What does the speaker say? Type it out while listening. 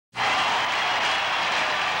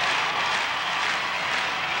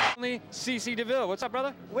only CC Deville. What's up,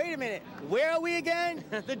 brother? Wait a minute. Where are we again?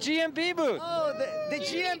 The GMP booth. Oh, the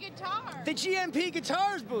GMP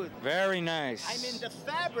Guitars booth. Very nice. I'm in the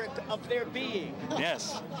fabric of their being.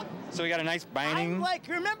 Yes. So we got a nice binding. I'm like,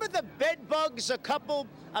 remember the bed bugs about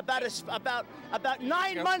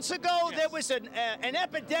 9 months ago? Yes. There was an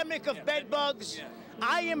epidemic of bed bugs. Yeah.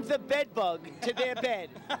 I am the bed bug to their bed.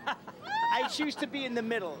 I choose to be in the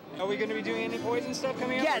middle. Are we going to be doing any poison stuff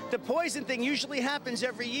coming up? Yeah, the poison thing usually happens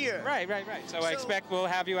every year. Right. So I expect we'll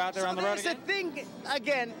have you out there on the road again? So there's the thing,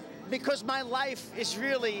 again, because my life is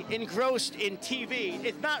really engrossed in TV.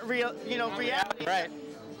 It's not real, reality. Right.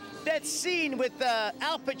 That scene with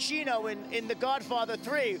Al Pacino in The Godfather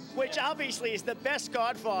 3, which obviously is the best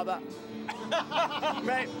Godfather.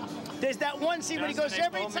 Right? There's that one scene when he goes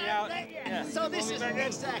every time. Yeah. So this is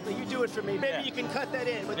exactly. You do it for me. Maybe you can cut that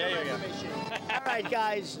in with the information. All right,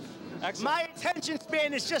 guys. Excellent. My attention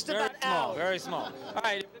span is just about out. Very small. All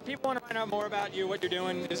right. If people want to find out more about you, what you're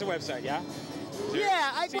doing, there's a website, yeah?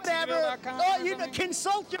 Yeah, whatever. Oh,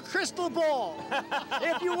 consult your crystal ball.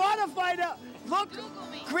 If you want to find out, look,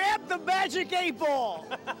 grab the magic 8 ball.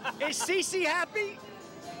 Is CC happy?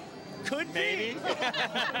 Could be. Maybe.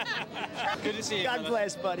 Good to see you. God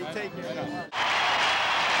bless, buddy. Take care.